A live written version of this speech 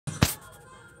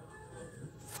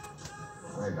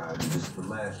I got it. This is the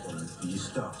last one. You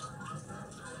stuck.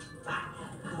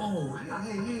 Oh,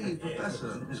 hey, Professor.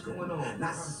 What's going on?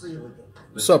 Nice to see you again.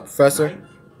 What's up, Professor?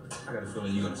 I got a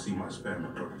feeling you're gonna see my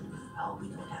experiment work. Oh, we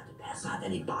don't have to pass out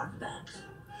any bark bags.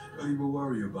 Don't even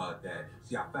worry about that.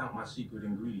 See, I found my secret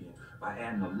ingredient. By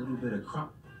adding a little bit of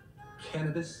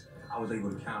cannabis, I was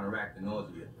able to counteract the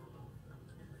nausea.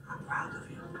 I'm proud of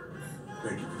you.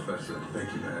 Thank you, Professor.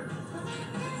 Thank you, man.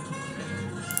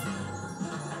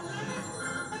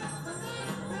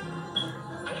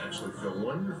 I actually feel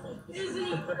wonderful. Isn't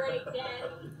he great,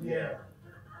 Daddy? Yeah.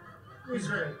 He's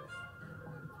great.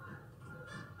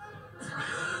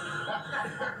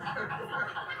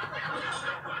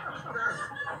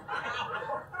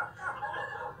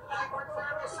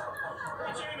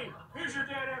 Hey, Jamie, here's your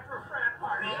dad after a frat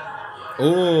party.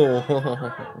 Oh.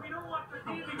 We don't want the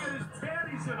dean to get his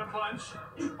panties in a bunch.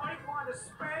 You might want to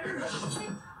spare.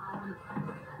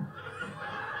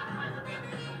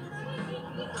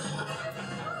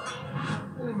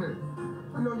 Wait a minute.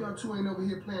 I know y'all two ain't over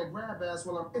here playing grab ass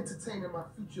while I'm entertaining my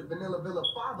future Vanilla Villa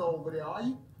father over there, are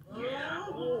you? Yeah.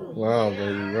 Wow,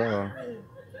 baby, wow.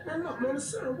 Man, look, man, the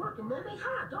serum working, man. They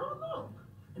hot, dog. Look.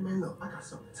 Hey, man, look, I got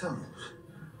something to tell you.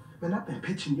 Man, I've been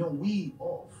pitching your weed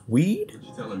off. Weed? What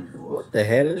you telling me for? What the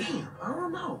hell? Damn, I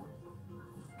don't know.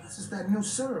 This is that new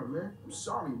serum, man. I'm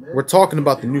sorry, man. We're talking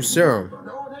about the new serum.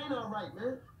 No, it ain't all right,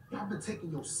 man. I've been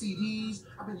taking your CDs.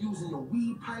 I've been using your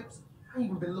weed pipes. I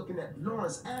even been looking at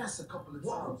Lauren's ass a couple of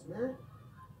times, man.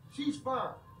 She's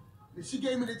fine. If she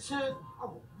gave me the chance, I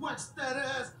would watch that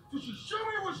ass till she show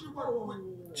me what she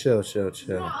wants. Chill.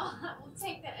 Well, we'll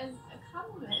take that as a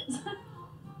compliment.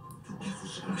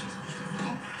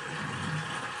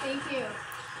 Thank you.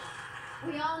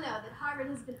 We all know that Harvard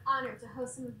has been honored to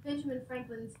host some of Benjamin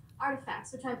Franklin's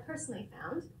artifacts, which I personally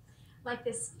found, like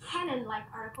this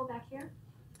cannon-like article back here.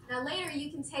 Now later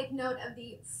you can take note of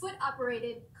the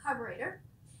foot-operated carburetor,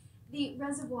 the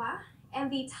reservoir, and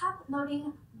the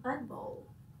top-loading bud bowl.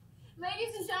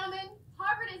 Ladies and gentlemen,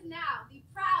 Harvard is now the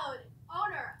proud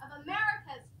owner of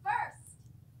America's first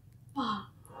Bong.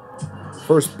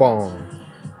 First Bong.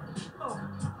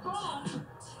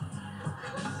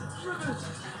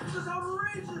 This is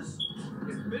outrageous.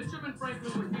 If Benjamin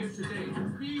Franklin were here today,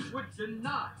 he would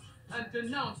deny and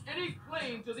denounce any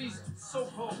claim to these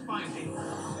so-called findings. You're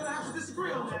gonna have to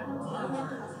disagree on that.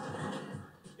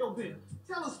 Yo, Ben,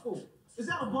 tell us, fool. Is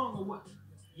that a bong or what?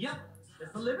 Yep,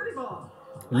 it's the Liberty Bong.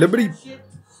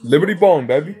 Liberty Bong,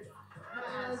 baby.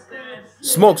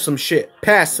 Smoke some shit.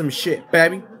 Pass some shit,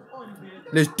 baby.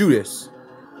 Let's do this.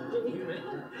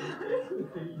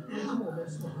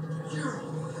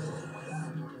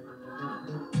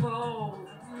 Oh,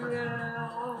 yeah.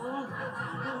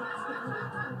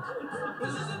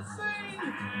 This is insane.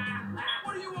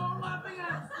 What are you all laughing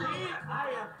at?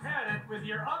 I have had it with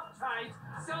your uptight,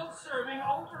 self-serving,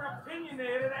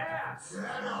 over-opinionated ass.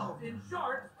 In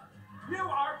short, you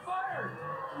are fired.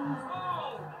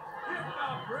 Oh, hit the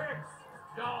bricks,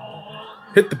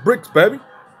 dog. Hit the bricks, baby.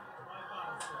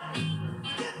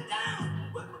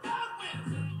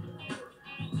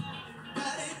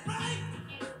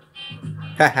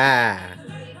 Haha.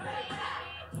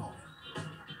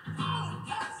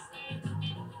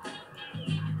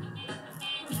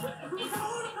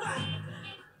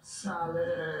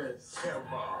 Solid.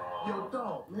 Yo,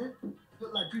 dog, man.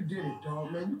 Look like you did it,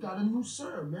 dog, man. You got a new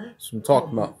serum, man. That's what I'm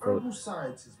talking about, bro. Herbal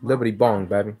sciences, Liberty Bong,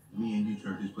 baby. Me and you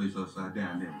turned this place upside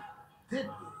down, didn't we? Did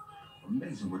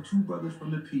Amazing what two brothers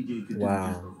from the PJ could Wow.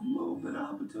 do. Just a little bit of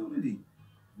opportunity.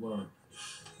 Word.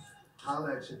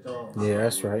 Holla at your dog. Yeah,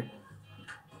 that's right.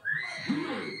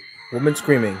 Woman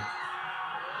screaming.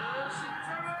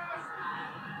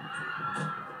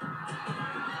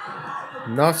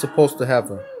 Not supposed to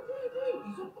have a.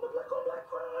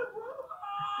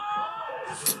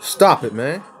 Stop it,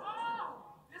 man.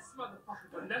 This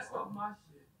motherfucker messed up my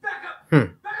shit. Back up!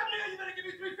 Hmm. Back up, nigga! You better give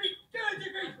me 3 feet! Give me 3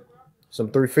 feet!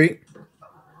 Some 3 feet.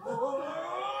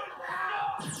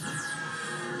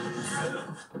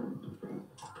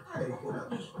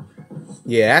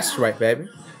 Yeah, that's right, baby.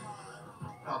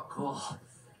 Oh, cool.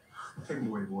 Take them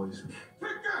away, boys.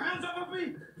 Take your hands off of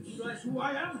me! You guys who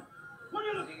I am? What are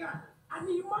you looking at? I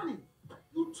need money.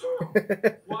 You too.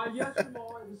 Why, yes,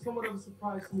 Lord. It's somewhat of a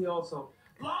surprise to me also.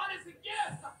 Lord, it's a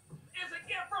gift! It's a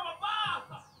gift from above!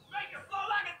 Make it flow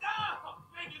like a dove!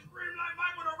 Make it scream like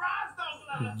Mike with a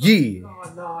rhinestone!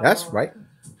 Yeah, that's right.